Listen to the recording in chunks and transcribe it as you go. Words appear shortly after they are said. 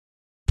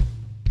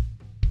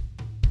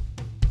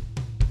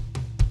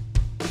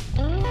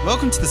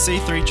Welcome to the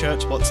C3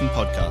 Church Watson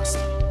podcast.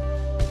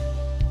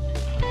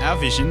 Our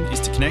vision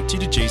is to connect you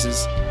to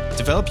Jesus,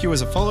 develop you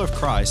as a follower of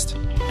Christ,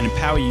 and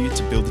empower you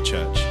to build the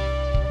church.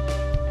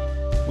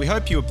 We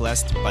hope you are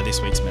blessed by this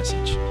week's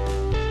message.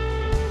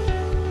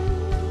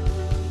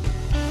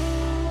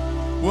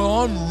 Well,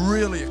 I'm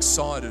really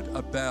excited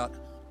about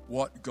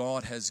what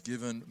God has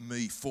given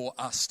me for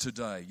us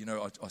today. You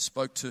know, I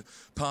spoke to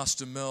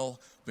Pastor Mel,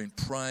 been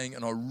praying,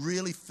 and I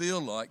really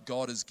feel like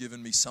God has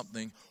given me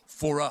something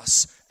for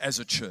us as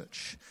a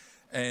church.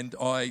 And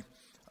I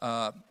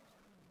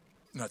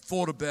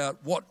thought about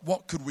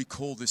what could we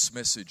call this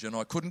message, and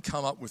I couldn't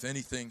come up with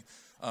anything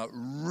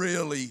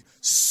really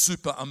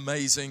super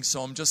amazing,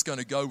 so I'm just going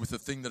to go with the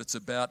thing that it's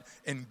about: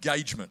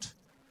 engagement.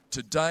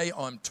 Today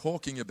I'm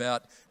talking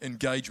about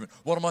engagement.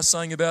 What am I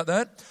saying about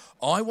that?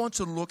 I want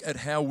to look at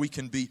how we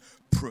can be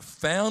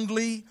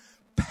profoundly,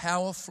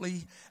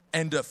 powerfully,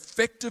 and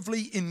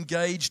effectively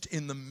engaged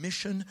in the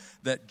mission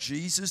that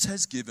Jesus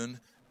has given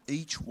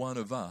each one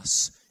of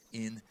us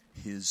in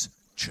his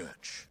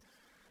church.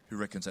 Who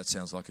reckons that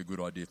sounds like a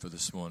good idea for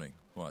this morning?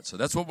 Right, so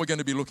that's what we're going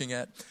to be looking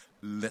at.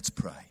 Let's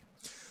pray.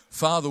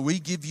 Father, we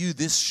give you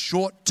this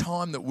short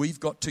time that we've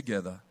got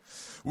together.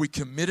 We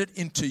commit it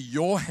into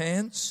your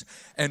hands,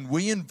 and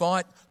we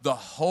invite the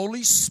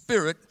Holy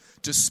Spirit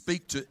to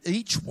speak to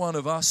each one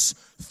of us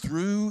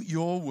through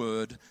your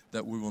word,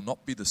 that we will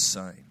not be the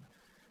same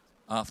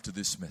after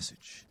this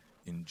message.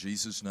 In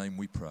Jesus' name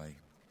we pray.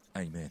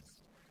 Amen.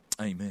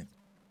 Amen.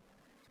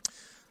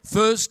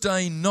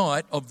 Thursday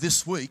night of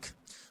this week,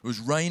 it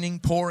was raining,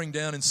 pouring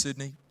down in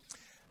Sydney,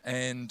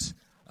 and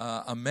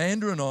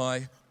Amanda and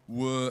I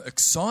were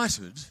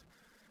excited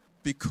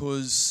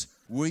because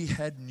we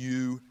had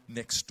new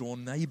next door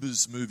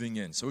neighbours moving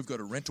in. So we've got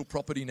a rental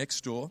property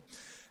next door,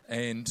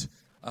 and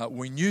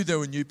we knew there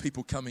were new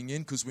people coming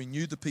in because we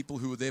knew the people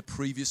who were there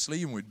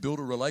previously, and we'd built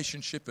a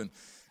relationship,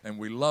 and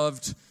we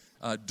loved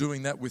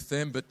doing that with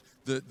them. But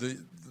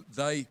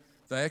they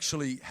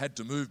actually had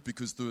to move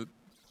because the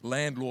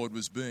landlord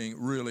was being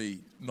really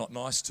not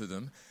nice to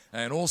them,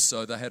 and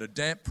also they had a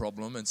damp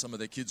problem, and some of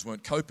their kids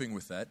weren't coping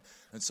with that,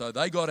 and so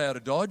they got out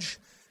of Dodge.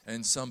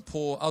 And some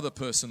poor other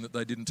person that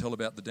they didn't tell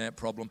about the damp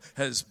problem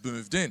has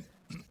moved in.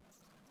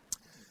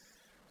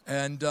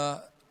 And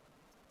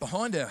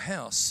behind our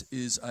house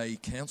is a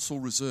council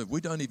reserve. We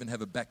don't even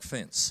have a back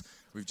fence.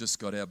 We've just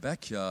got our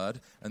backyard,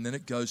 and then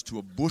it goes to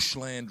a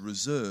bushland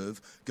reserve,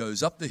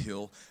 goes up the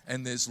hill,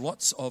 and there's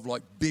lots of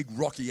like big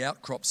rocky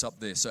outcrops up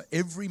there. So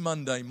every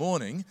Monday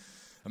morning,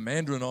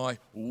 Amanda and I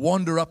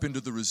wander up into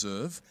the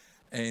reserve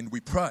and we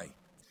pray.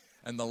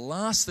 And the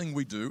last thing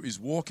we do is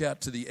walk out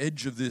to the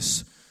edge of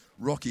this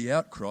rocky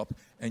outcrop,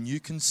 and you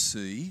can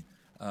see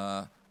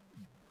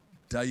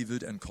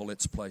David and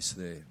Colette's place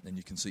there, and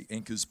you can see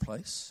Enka's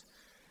place,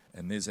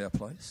 and there's our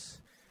place,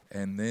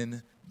 and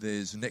then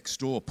there's next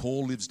door,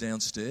 Paul lives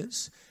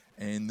downstairs,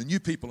 and the new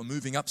people are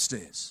moving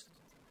upstairs.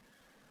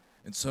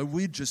 And so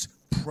we just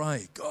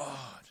pray,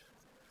 God,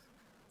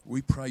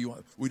 we pray,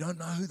 we don't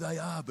know who they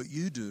are, but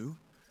you do,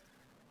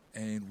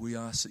 and we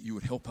ask that you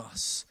would help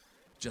us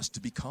just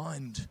to be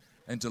kind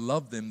and to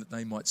love them, that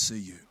they might see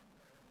you.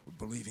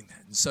 We're believing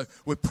that. And so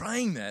we're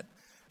praying that,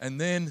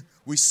 and then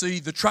we see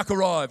the truck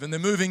arrive, and they're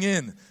moving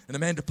in. And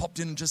Amanda popped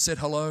in and just said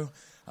hello,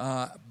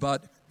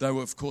 but they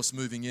were, of course,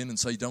 moving in, and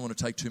so you don't want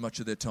to take too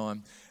much of their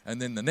time.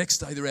 And then the next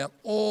day, they're out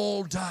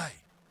all day.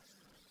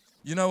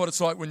 You know what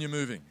it's like when you're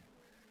moving.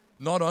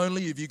 Not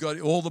only have you got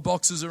all the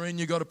boxes are in,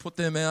 you've got to put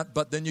them out,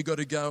 but then you've got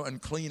to go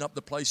and clean up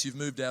the place you've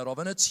moved out of,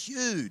 and it's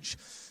huge.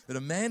 But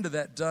Amanda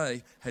that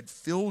day had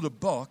filled a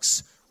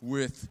box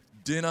with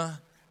dinner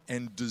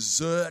and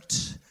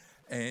dessert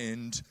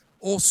and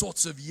all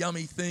sorts of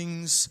yummy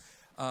things,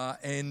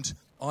 and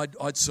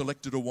I'd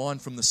selected a wine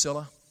from the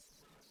cellar.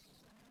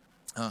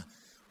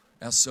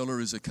 Our cellar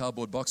is a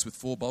cardboard box with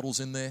 4 bottles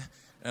in there,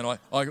 and I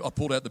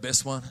pulled out the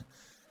best one.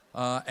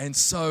 And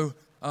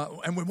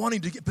we're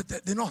wanting to get, but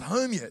they're not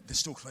home yet. They're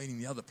still cleaning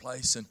the other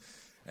place,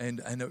 and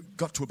it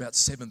got to about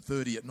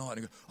 7:30 at night,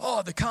 and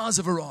the cars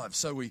have arrived.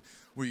 So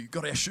we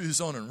got our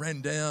shoes on and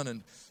ran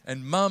down,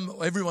 and Mum,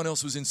 everyone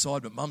else was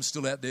inside, but Mum's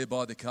still out there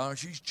by the car, and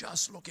she's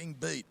just looking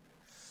beat.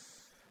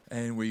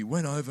 And we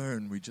went over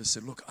and we just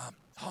said, look,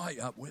 hi,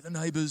 we're the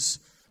neighbours,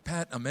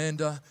 Pat,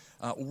 Amanda,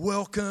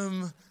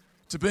 welcome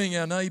to being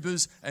our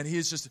neighbours. And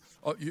here's just,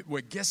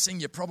 we're guessing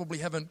you probably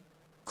haven't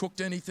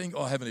cooked anything.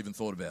 I haven't even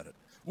thought about it.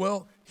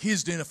 Well,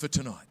 here's dinner for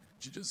tonight.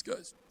 She just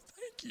goes,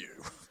 thank you.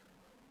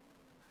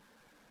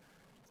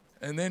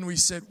 And then we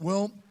said,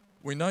 well,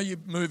 we know you're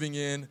moving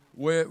in.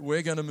 We're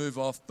going to move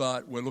off,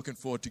 but we're looking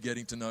forward to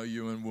getting to know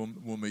you, and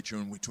we'll meet you.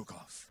 And we took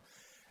off.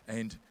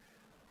 And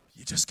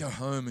you just go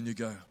home and you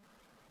go,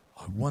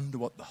 I wonder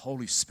what the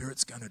Holy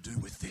Spirit's going to do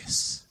with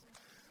this.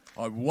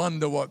 I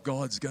wonder what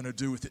God's going to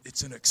do with it.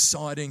 It's an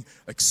exciting,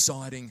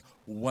 exciting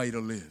way to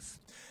live.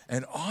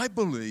 And I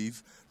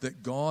believe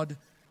that God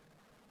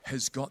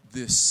has got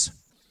this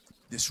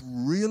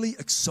really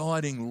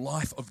exciting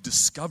life of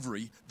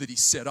discovery that he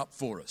set up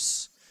for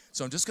us.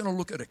 So I'm just going to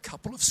look at a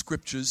couple of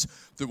scriptures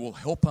that will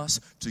help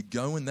us to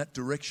go in that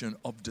direction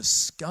of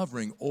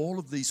discovering all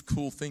of these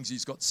cool things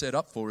he's got set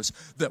up for us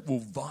that will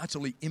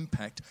vitally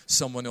impact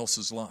someone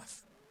else's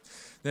life.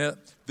 Now,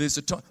 there's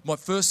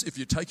if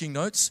you're taking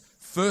notes,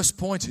 first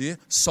point here,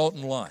 salt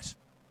and light.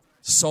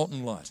 Salt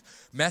and light.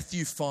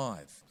 Matthew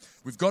 5.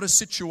 We've got a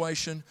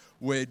situation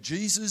where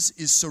Jesus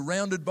is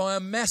surrounded by a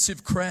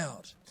massive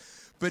crowd.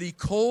 But he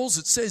calls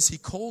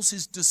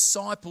his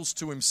disciples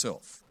to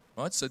himself.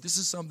 Right? So this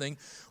is something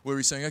where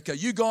he's saying, okay,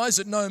 you guys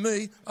that know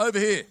me, over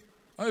here,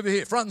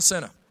 front and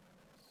center.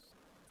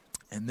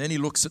 And then he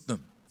looks at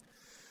them.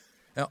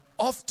 Now,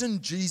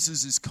 often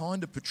Jesus is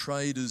kind of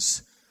portrayed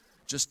as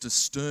just a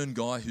stern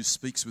guy who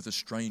speaks with a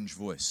strange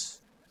voice.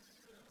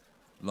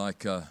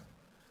 Like,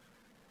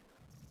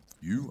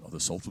 you are the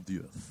salt of the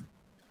earth.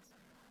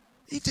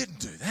 He didn't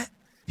do that.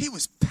 He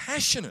was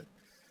passionate.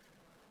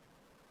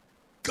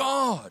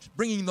 God,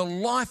 bringing the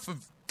life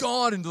of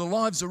God into the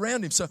lives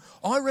around him. So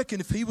I reckon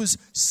if he was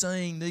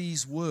saying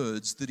these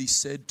words that he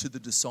said to the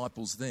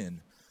disciples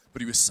then,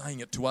 but he was saying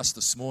it to us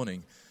this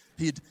morning,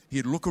 he'd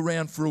look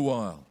around for a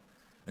while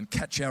and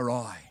catch our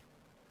eye.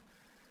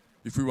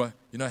 If we were,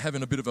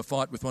 having a bit of a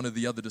fight with one of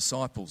the other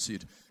disciples,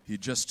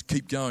 he'd just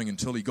keep going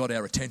until he got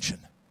our attention.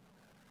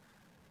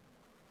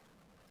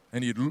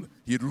 And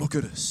he'd look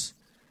at us,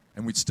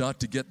 and we'd start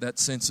to get that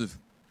sense of,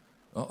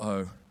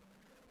 uh-oh,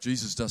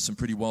 Jesus does some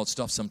pretty wild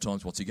stuff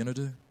sometimes. What's he going to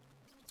do?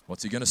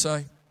 What's he going to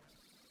say?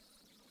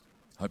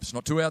 Hope it's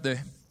not too out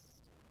there.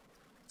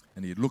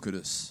 And he'd look at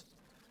us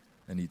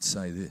and he'd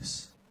say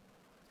this.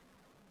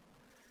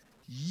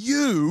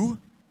 You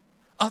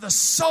are the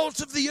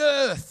salt of the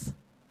earth.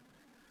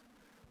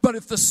 But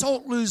if the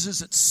salt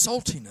loses its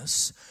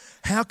saltiness,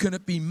 how can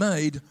it be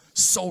made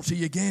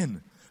salty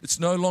again? It's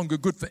no longer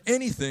good for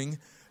anything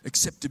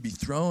except to be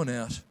thrown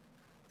out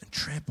and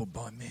trampled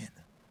by men.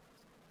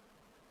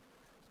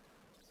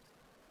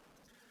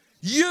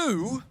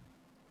 You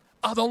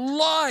are the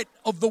light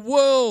of the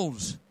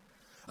world.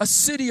 A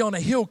city on a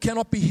hill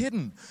cannot be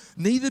hidden.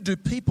 Neither do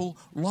people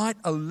light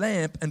a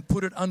lamp and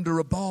put it under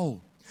a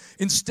bowl.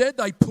 Instead,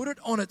 they put it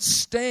on its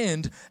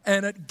stand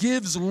and it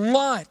gives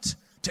light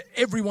to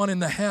everyone in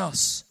the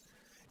house.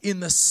 In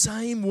the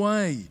same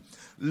way,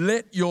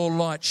 let your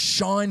light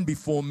shine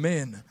before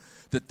men,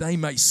 that they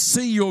may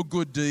see your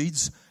good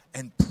deeds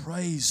and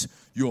praise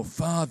your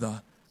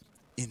Father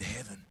in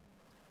heaven.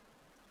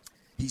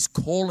 He's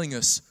calling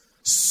us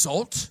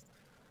salt,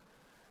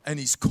 and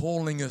he's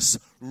calling us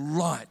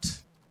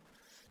light.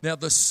 Now,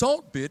 the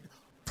salt bit,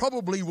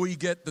 probably we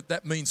get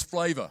that means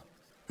flavor.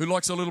 Who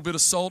likes a little bit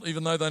of salt,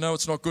 even though they know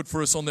it's not good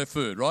for us on their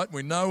food, right?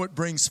 We know it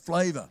brings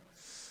flavor.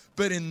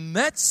 But in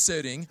that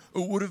setting,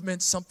 it would have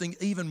meant something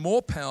even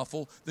more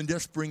powerful than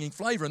just bringing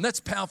flavor. And that's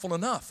powerful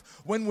enough.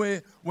 When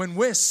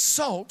we're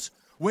salt,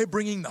 we're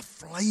bringing the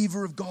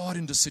flavor of God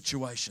into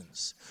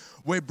situations.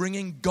 We're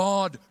bringing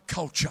God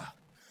culture.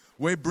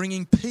 We're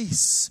bringing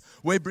peace.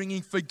 We're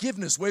bringing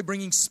forgiveness. We're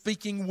bringing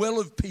speaking well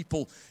of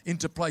people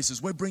into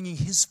places. We're bringing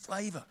his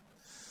flavor.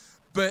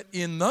 But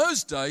in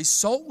those days,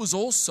 salt was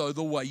also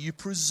the way you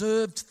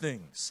preserved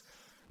things.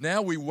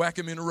 Now we whack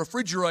them in a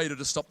refrigerator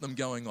to stop them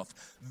going off.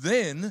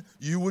 Then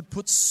you would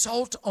put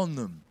salt on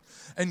them.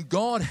 And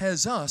God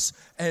has us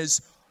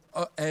as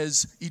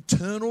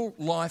eternal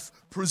life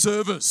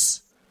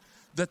preservers.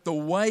 That the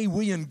way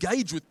we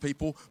engage with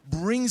people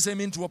brings them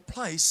into a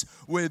place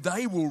where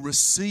they will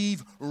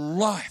receive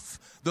life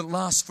that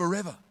lasts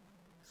forever.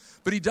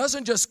 But he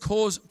doesn't just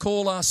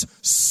call us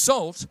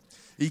salt,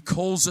 he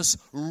calls us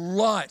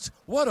light.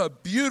 What a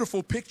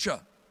beautiful picture.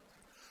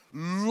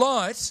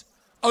 Light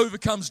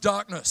overcomes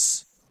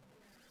darkness.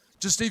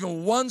 Just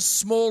even one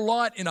small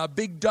light in a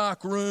big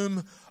dark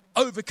room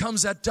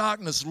overcomes that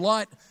darkness.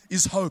 Light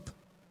is hope.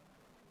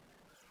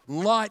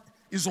 Light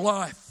is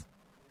life.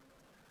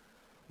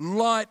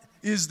 Light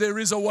is there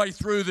is a way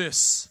through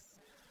this.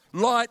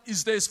 Light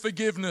is there's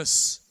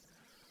forgiveness.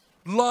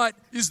 Light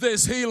is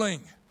there's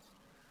healing.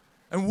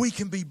 And we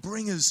can be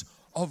bringers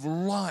of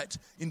light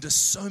into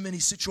so many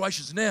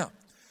situations. Now,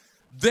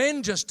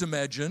 then just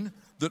imagine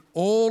that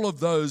all of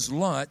those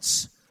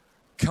lights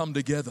come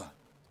together.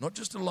 Not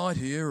just a light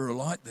here or a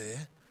light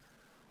there,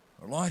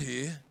 a light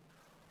here.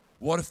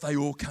 What if they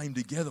all came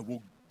together?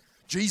 Well,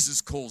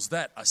 Jesus calls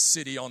that a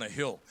city on a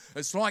hill.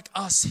 It's like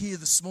us here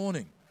this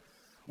morning.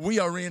 We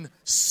are in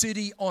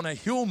city on a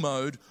hill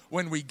mode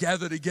when we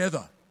gather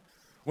together.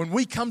 When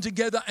we come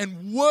together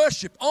and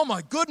worship. Oh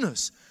my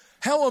goodness,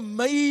 how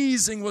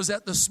amazing was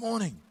that this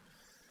morning?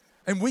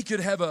 And we could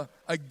have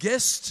a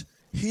guest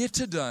here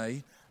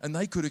today and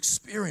they could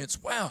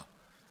experience, wow,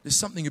 there's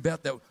something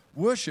about that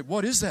worship.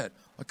 What is that?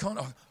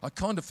 I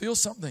kind of feel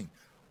something.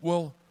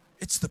 Well,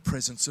 it's the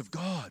presence of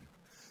God.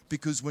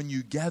 Because when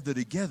you gather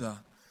together,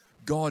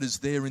 God is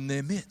there in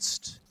their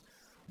midst.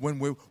 When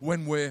we're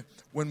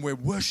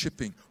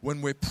worshiping,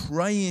 when we're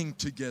praying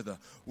together,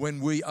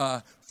 when we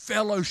are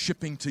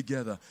fellowshipping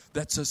together,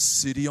 that's a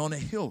city on a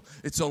hill.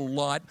 It's a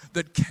light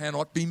that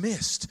cannot be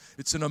missed.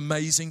 It's an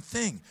amazing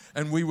thing.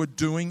 And we were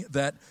doing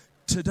that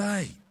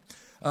today.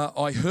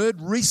 I heard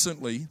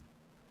recently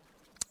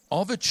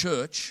of a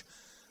church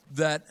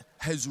that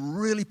has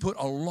really put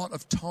a lot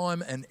of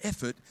time and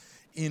effort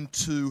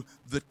into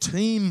the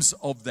teams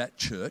of that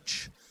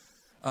church,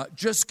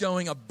 just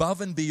going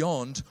above and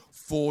beyond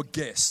for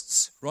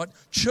guests, right?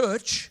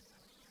 Church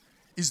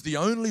is the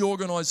only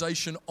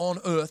organization on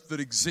earth that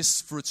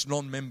exists for its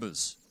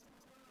non-members.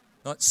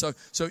 Right? So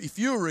if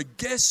you're a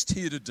guest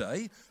here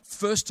today,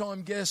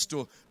 first-time guest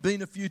or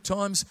been a few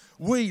times,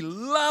 we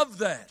love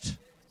that.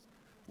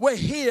 We're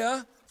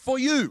here for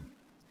you.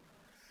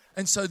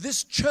 And so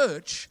this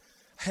church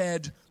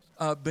had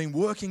been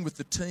working with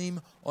the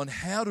team on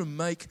how to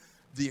make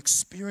the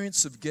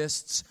experience of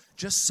guests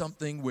just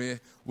something where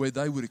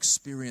they would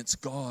experience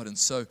God. And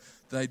so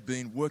they'd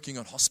been working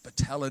on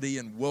hospitality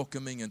and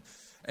welcoming.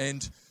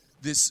 And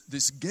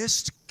this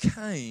guest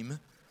came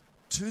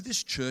to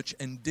this church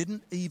and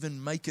didn't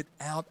even make it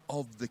out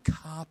of the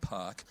car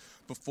park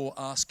before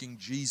asking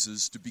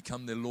Jesus to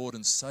become their Lord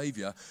and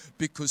Savior,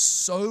 because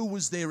so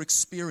was their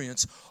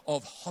experience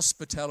of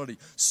hospitality,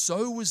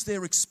 so was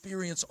their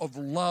experience of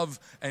love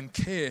and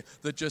care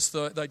that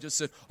they just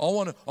said, I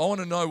want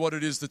to know what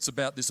it is that's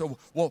about this. Oh,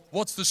 well,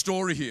 what's the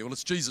story here? Well,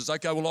 it's Jesus.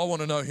 Okay, well, I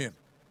want to know him.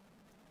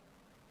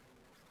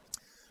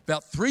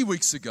 About 3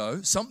 weeks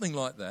ago, something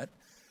like that,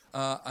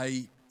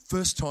 a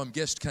first-time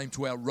guest came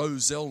to our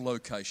Roselle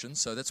location,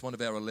 so that's one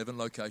of our 11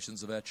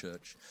 locations of our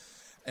church.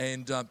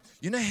 And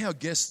you know how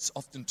guests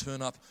often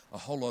turn up a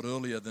whole lot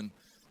earlier than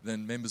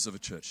members of a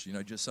church? You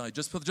know,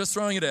 just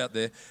throwing it out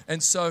there.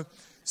 And so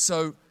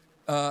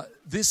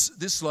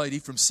this lady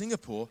from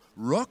Singapore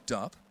rocked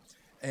up,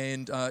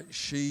 and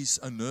she's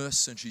a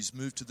nurse, and she's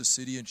moved to the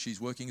city, and she's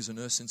working as a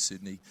nurse in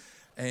Sydney.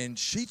 And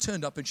she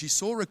turned up, and she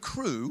saw a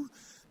crew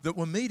that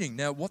were meeting.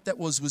 Now, what that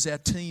was our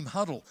team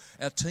huddle.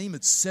 Our team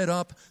had set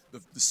up,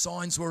 the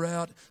signs were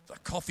out, the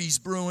coffee's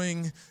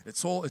brewing,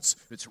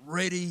 it's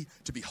ready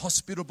to be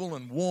hospitable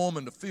and warm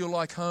and to feel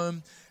like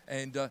home.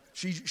 And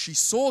she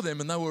saw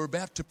them, and they were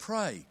about to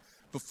pray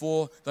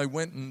before they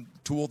went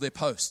to all their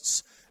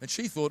posts. And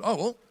she thought, oh,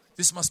 well,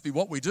 this must be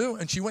what we do.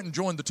 And she went and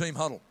joined the team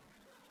huddle.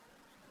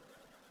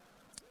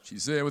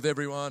 She's there with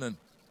everyone,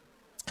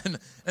 and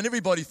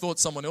everybody thought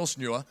someone else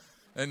knew her,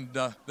 and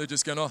they're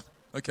just going, oh,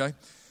 okay.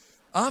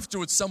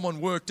 Afterwards, someone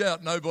worked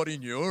out nobody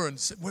knew her and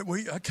said,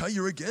 okay,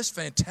 you're a guest,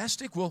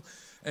 fantastic. Well,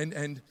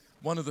 and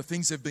one of the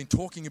things they've been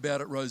talking about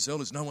at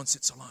Roselle is no one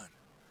sits alone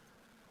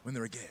when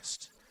they're a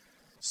guest.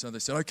 So they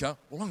said, okay,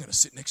 well, I'm going to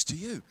sit next to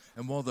you.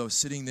 And while they were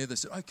sitting there, they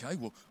said, okay,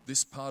 well,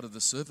 this part of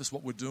the service,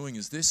 what we're doing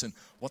is this, and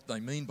what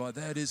they mean by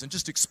that is, and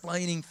just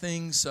explaining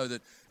things so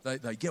that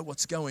they get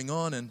what's going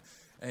on.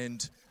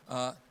 And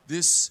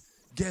this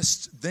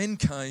guest then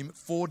came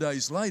 4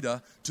 days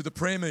later to the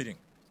prayer meeting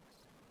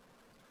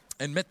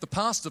and met the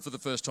pastor for the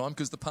first time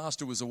because the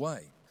pastor was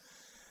away.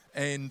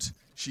 And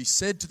she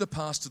said to the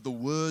pastor the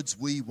words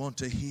we want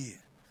to hear.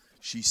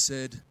 She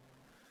said,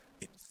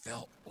 it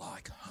felt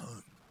like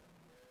home.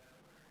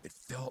 It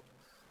felt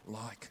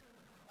like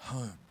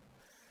home.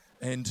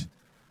 And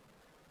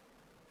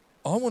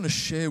I want to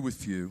share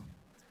with you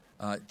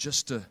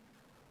just a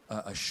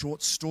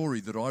short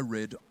story that I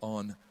read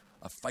on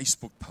a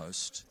Facebook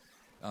post.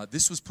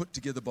 This was put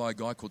together by a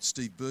guy called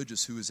Steve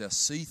Burgess, who is our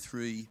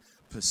C3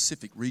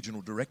 Pacific Regional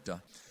Director.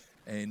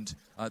 And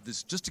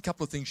there's just a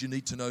couple of things you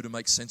need to know to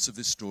make sense of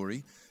this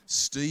story.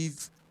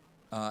 Steve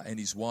and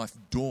his wife,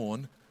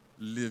 Dawn,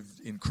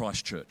 lived in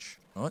Christchurch.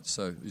 Right?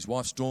 So his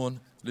wife's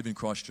Dawn, lived in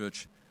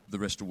Christchurch. The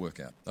rest will work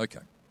out.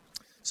 Okay.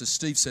 So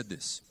Steve said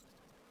this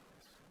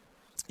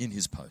in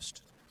his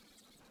post.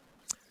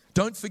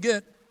 Don't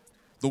forget,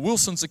 the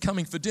Wilsons are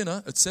coming for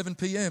dinner at 7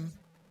 p.m.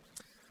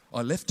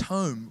 I left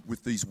home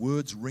with these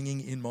words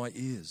ringing in my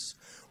ears.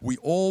 We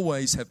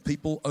always have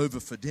people over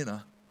for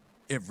dinner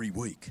every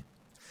week.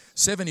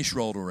 7-ish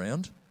rolled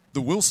around.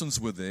 The Wilsons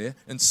were there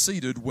and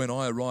seated when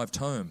I arrived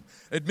home.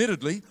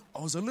 Admittedly,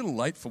 I was a little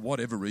late for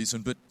whatever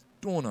reason, but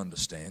Dawn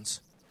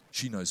understands.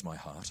 She knows my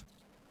heart.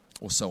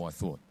 Or so I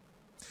thought.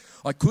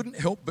 I couldn't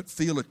help but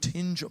feel a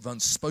tinge of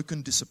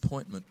unspoken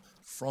disappointment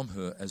from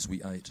her as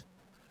we ate.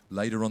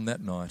 Later on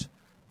that night,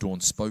 Dawn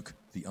spoke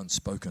the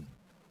unspoken.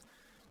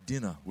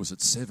 Dinner was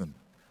at 7.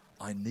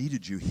 I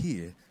needed you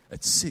here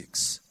at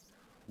 6.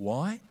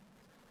 Why?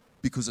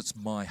 Because it's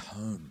my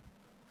home.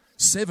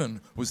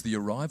 7 was the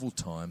arrival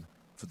time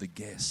for the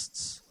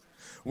guests.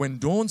 When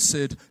Dawn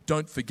said,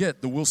 don't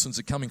forget, the Wilsons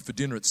are coming for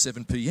dinner at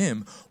 7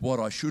 p.m., what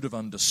I should have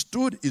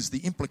understood is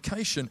the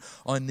implication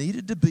I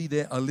needed to be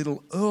there a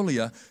little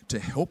earlier to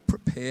help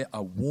prepare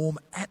a warm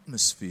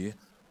atmosphere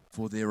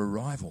for their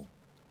arrival.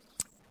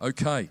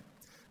 Okay.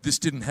 This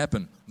didn't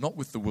happen, not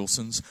with the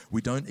Wilsons.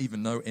 We don't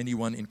even know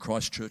anyone in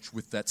Christchurch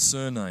with that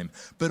surname.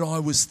 But I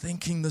was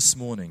thinking this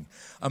morning,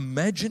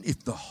 imagine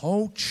if the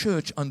whole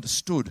church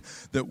understood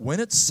that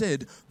when it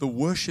said the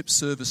worship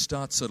service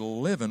starts at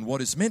 11, what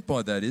is meant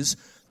by that is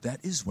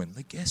when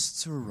the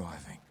guests are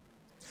arriving.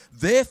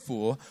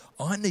 Therefore,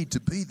 I need to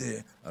be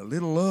there a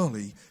little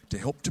early to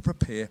help to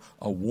prepare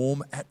a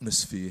warm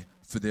atmosphere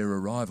for their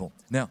arrival.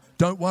 Now,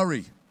 don't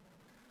worry,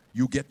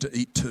 you'll get to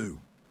eat too,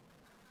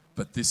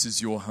 but this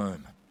is your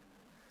home.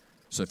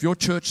 So if your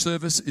church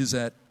service is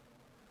at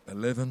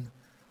 11,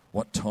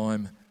 what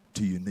time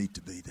do you need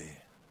to be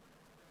there?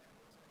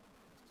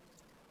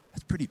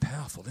 That's pretty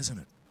powerful, isn't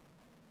it?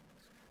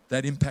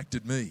 That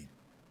impacted me.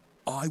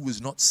 I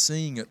was not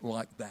seeing it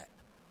like that.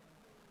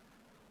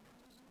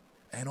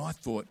 And I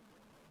thought,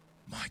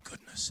 my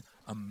goodness,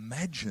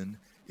 imagine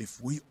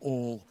if we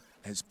all,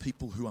 as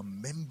people who are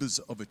members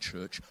of a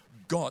church,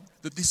 got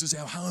that this is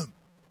our home.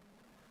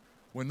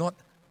 We're not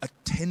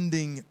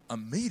attending a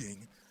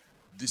meeting.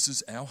 This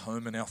is our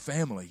home and our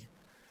family.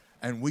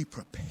 And we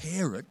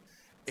prepare it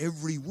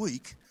every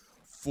week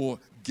for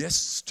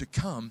guests to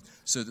come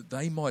so that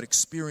they might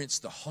experience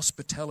the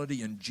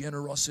hospitality and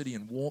generosity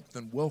and warmth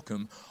and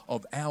welcome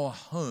of our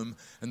home,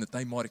 and that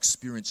they might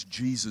experience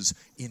Jesus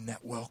in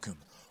that welcome.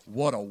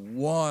 What a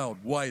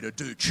wild way to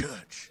do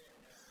church.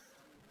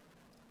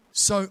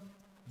 So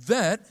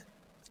that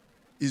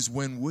is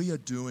when we are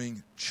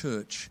doing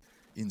church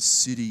in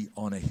City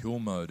on a Hill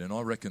mode, and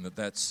I reckon that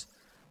that's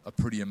a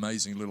pretty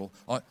amazing little...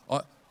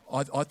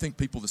 I think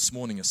people this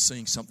morning are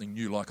seeing something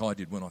new like I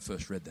did when I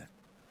first read that.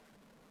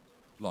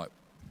 Like,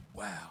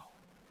 wow.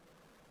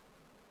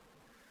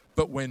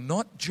 But we're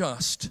not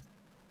just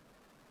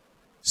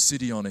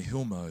City on a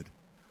Hill mode.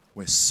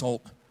 We're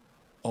salt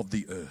of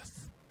the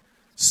earth.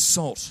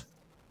 Salt,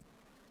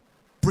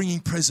 bringing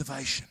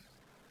preservation,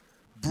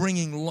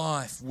 bringing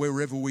life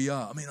wherever we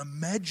are. I mean,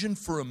 imagine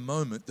for a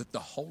moment that the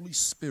Holy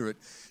Spirit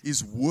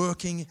is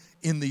working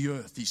in the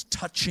earth. He's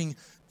touching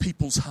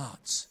people's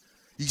hearts.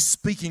 He's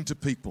speaking to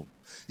people.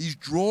 He's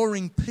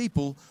drawing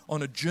people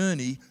on a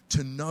journey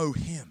to know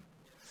Him.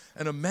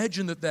 And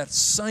imagine that that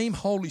same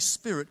Holy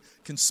Spirit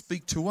can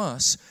speak to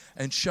us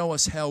and show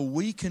us how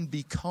we can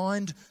be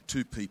kind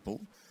to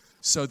people,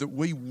 so that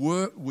we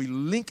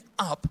link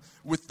up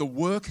with the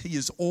work He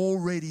is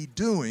already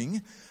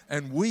doing,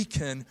 and we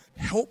can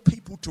help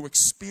people to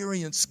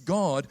experience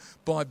God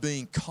by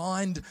being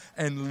kind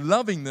and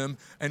loving them,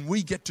 and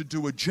we get to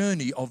do a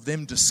journey of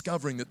them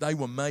discovering that they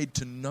were made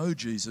to know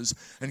Jesus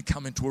and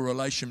come into a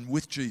relation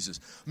with Jesus.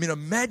 I mean,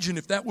 imagine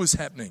if that was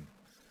happening.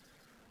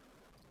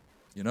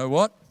 You know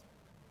what?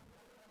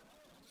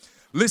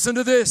 Listen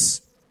to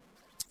this.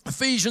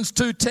 Ephesians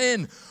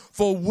 2:10.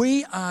 For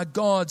we are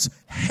God's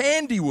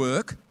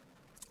handiwork,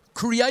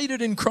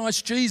 created in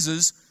Christ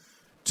Jesus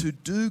to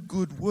do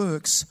good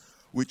works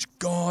which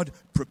God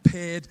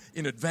prepared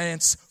in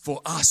advance for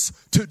us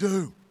to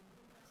do.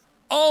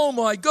 Oh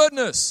my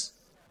goodness.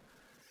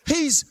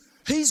 He's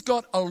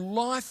got a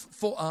life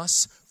for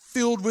us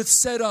filled with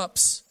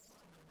setups.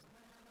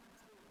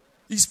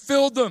 He's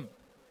filled them.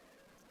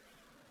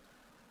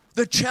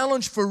 The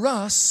challenge for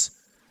us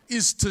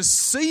is to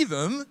see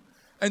them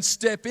and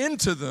step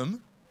into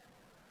them.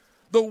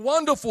 The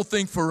wonderful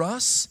thing for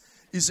us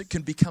is it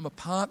can become a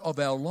part of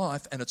our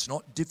life, and it's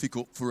not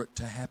difficult for it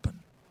to happen.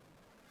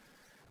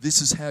 This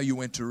is how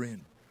you enter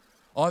in.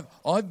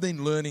 I've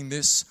been learning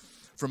this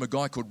from a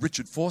guy called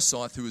Richard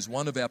Forsyth, who is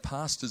one of our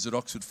pastors at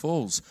Oxford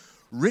Falls.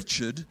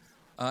 Richard,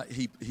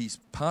 he's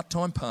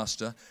part-time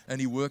pastor,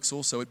 and he works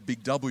also at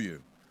Big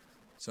W.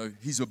 So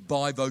he's a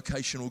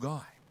bivocational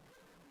guy.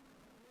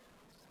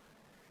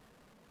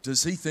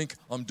 Does he think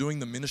I'm doing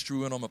the ministry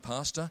when I'm a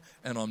pastor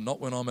and I'm not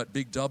when I'm at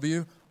Big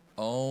W?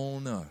 Oh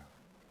no.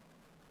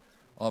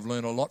 I've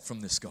learned a lot from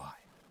this guy.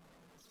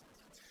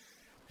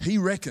 He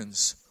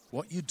reckons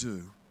what you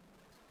do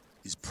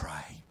is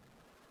pray.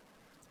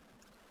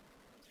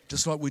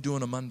 Just like we do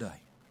on a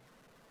Monday.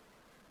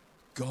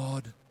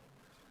 God,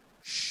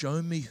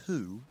 show me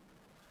who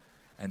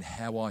and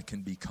how I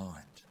can be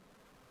kind.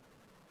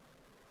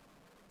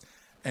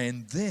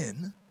 And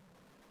then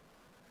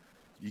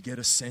you get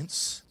a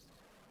sense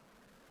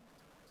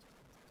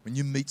when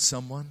you meet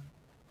someone,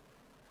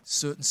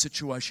 certain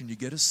situation, you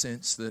get a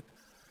sense that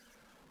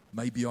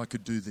maybe I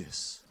could do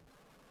this.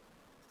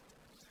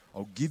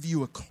 I'll give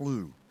you a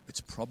clue. It's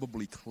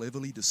probably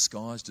cleverly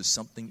disguised as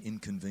something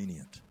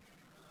inconvenient.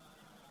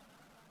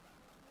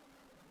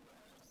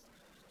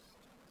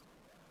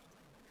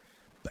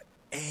 But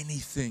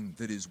anything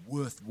that is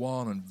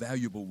worthwhile and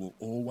valuable will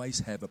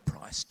always have a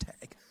price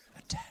tag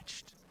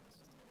attached.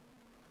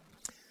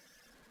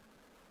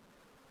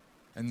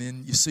 And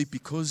then you see,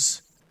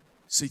 because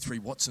C3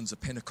 Watson's a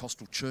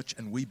Pentecostal church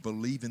and we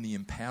believe in the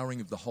empowering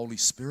of the Holy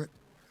Spirit,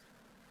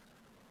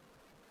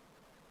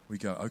 we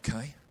go,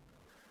 okay,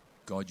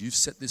 God, you've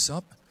set this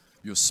up.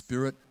 Your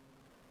Spirit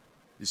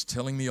is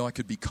telling me I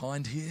could be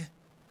kind here.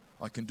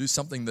 I can do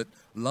something that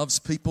loves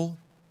people.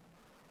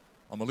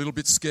 I'm a little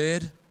bit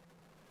scared.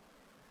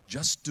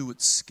 Just do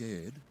it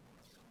scared,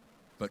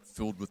 but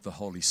filled with the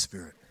Holy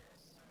Spirit.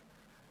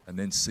 And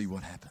then see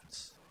what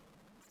happens.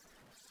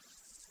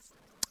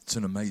 It's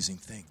an amazing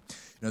thing.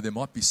 You know, there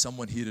might be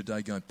someone here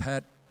today going,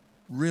 Pat,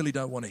 really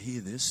don't want to hear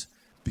this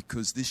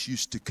because this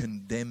used to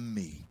condemn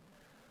me.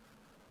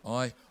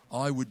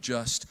 I would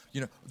just,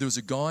 there was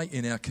a guy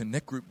in our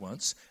Connect group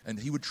once, and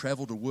he would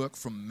travel to work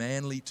from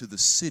Manly to the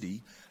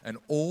city, and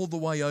all the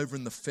way over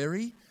in the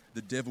ferry,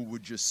 the devil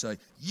would just say,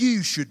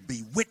 you should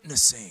be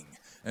witnessing.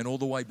 And all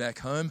the way back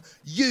home,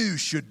 you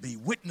should be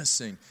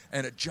witnessing.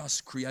 And it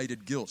just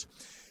created guilt.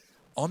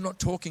 I'm not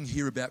talking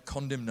here about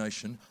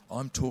condemnation.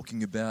 I'm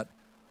talking about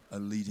a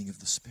leading of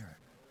the Spirit.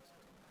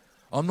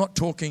 I'm not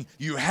talking,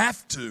 you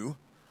have to.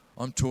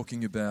 I'm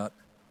talking about,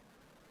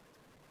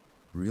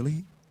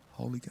 really,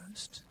 Holy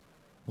Ghost?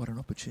 What an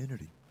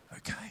opportunity.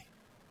 Okay,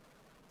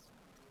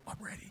 I'm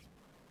ready.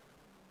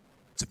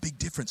 It's a big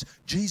difference.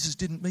 Jesus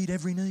didn't meet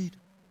every need.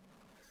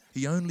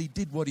 He only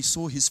did what he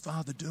saw his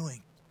Father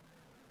doing.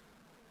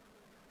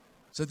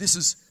 So this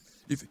is,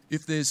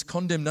 if there's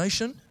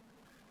condemnation,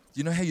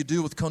 you know how you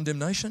deal with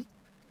condemnation?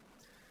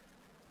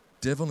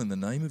 Devil, in the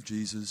name of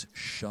Jesus,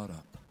 shut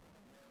up.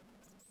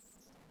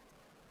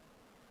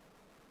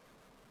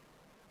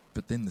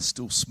 But then the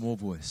still small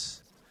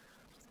voice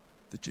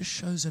that just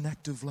shows an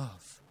act of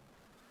love.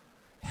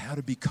 How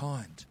to be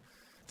kind.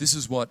 This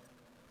is what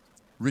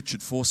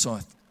Richard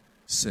Forsyth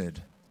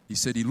said. He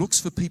said he looks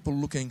for people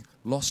looking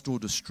lost or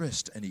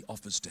distressed and he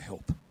offers to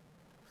help.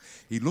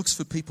 He looks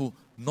for people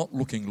not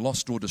looking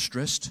lost or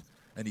distressed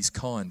and he's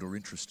kind or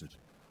interested.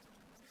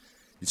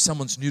 If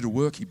someone's new to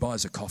work, he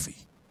buys a coffee.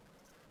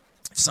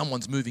 If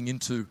someone's moving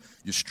into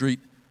your street,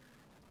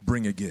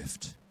 bring a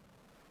gift.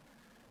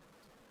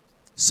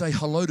 Say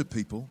hello to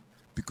people,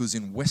 because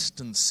in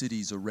Western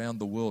cities around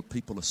the world,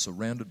 people are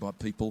surrounded by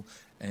people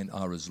and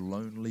are as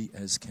lonely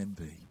as can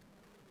be.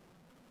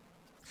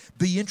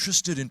 Be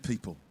interested in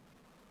people.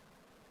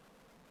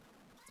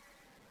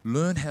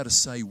 Learn how to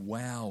say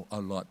wow a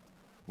lot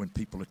when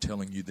people are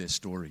telling you their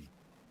story.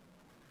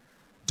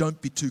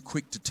 Don't be too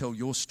quick to tell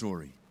your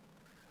story.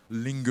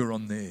 Linger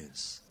on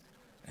theirs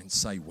and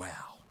say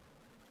wow.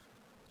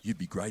 You'd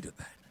be great at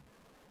that.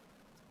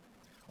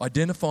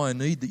 Identify a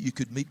need that you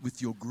could meet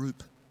with your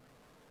group.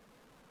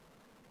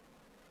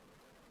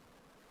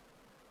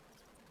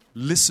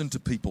 Listen to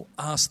people.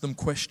 Ask them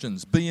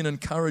questions. Be an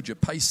encourager.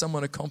 Pay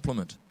someone a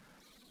compliment.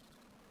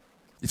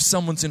 If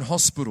someone's in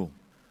hospital,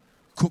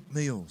 cook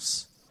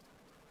meals.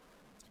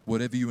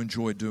 Whatever you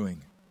enjoy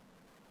doing.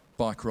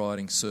 Bike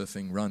riding,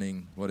 surfing,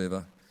 running,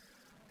 whatever.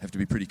 Have to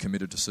be pretty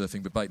committed to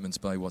surfing, but Bateman's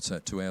Bay, what's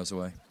that, 2 hours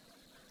away?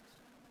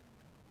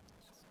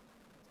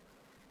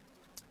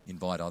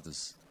 Invite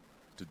others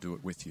to do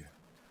it with you.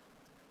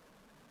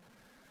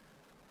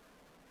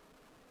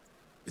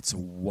 It's a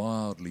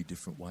wildly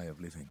different way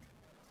of living.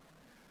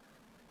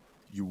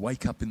 You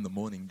wake up in the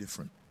morning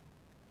different.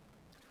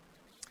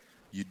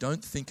 You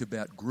don't think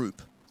about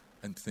group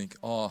and think,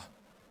 I'm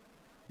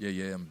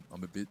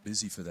a bit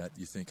busy for that.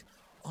 You think,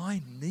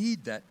 I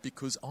need that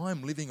because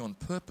I'm living on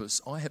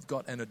purpose. I have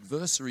got an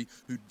adversary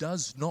who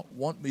does not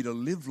want me to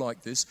live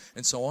like this,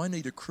 and so I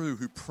need a crew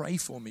who pray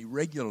for me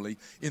regularly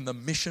in the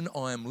mission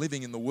I am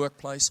living in the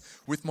workplace,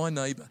 with my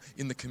neighbour,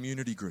 in the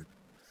community group.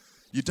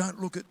 You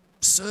don't look at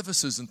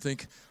services and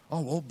think,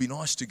 oh, well, it'd be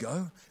nice to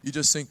go. You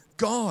just think,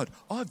 God,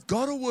 I've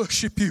got to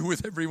worship you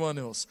with everyone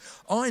else.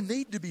 I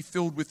need to be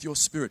filled with your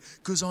Spirit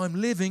because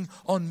I'm living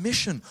on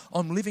mission.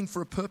 I'm living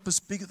for a purpose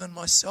bigger than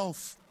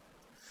myself.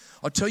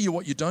 I'll tell you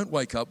what you don't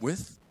wake up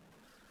with.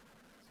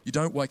 You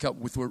don't wake up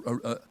with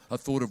a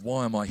thought of,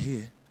 why am I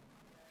here?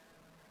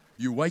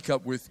 You wake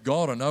up with,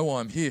 God, I know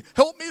I'm here.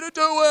 Help me to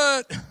do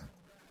it.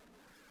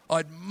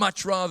 I'd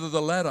much rather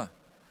the latter,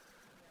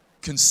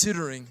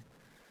 considering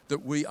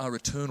that we are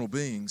eternal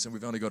beings and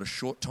we've only got a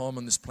short time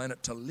on this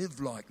planet to live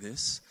like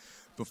this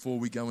before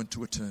we go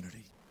into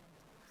eternity.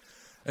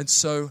 And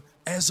so,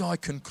 as I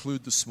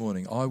conclude this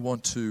morning, I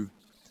want to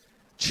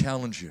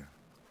challenge you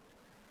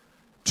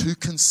to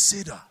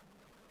consider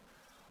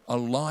a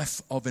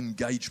life of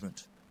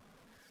engagement.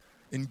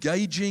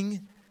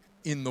 Engaging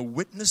in the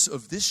witness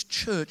of this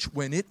church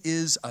when it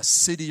is a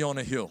city on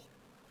a hill.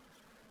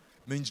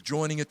 Means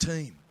joining a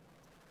team.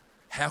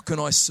 How can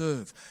I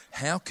serve?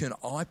 How can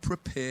I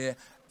prepare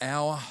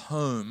our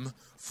home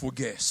for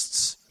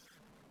guests?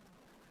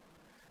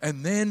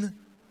 And then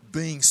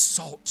being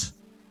salt.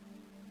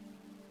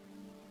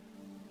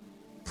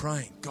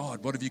 Praying,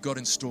 God, what have you got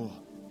in store?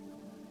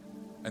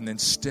 And then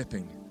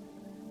stepping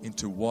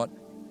into what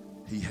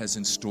He has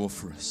in store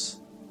for us.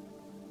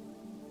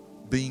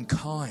 Being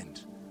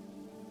kind.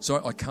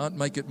 So I can't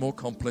make it more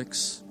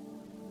complex.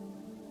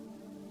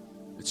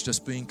 It's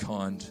just being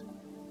kind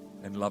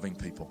and loving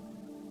people.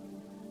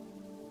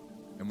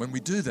 And when we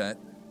do that,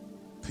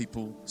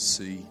 people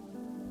see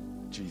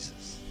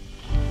Jesus.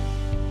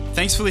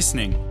 Thanks for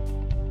listening.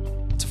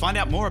 To find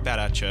out more about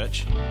our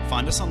church,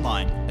 find us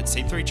online at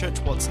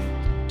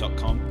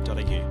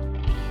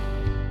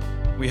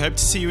c3churchwatson.com.au. We hope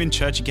to see you in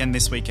church again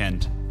this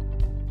weekend.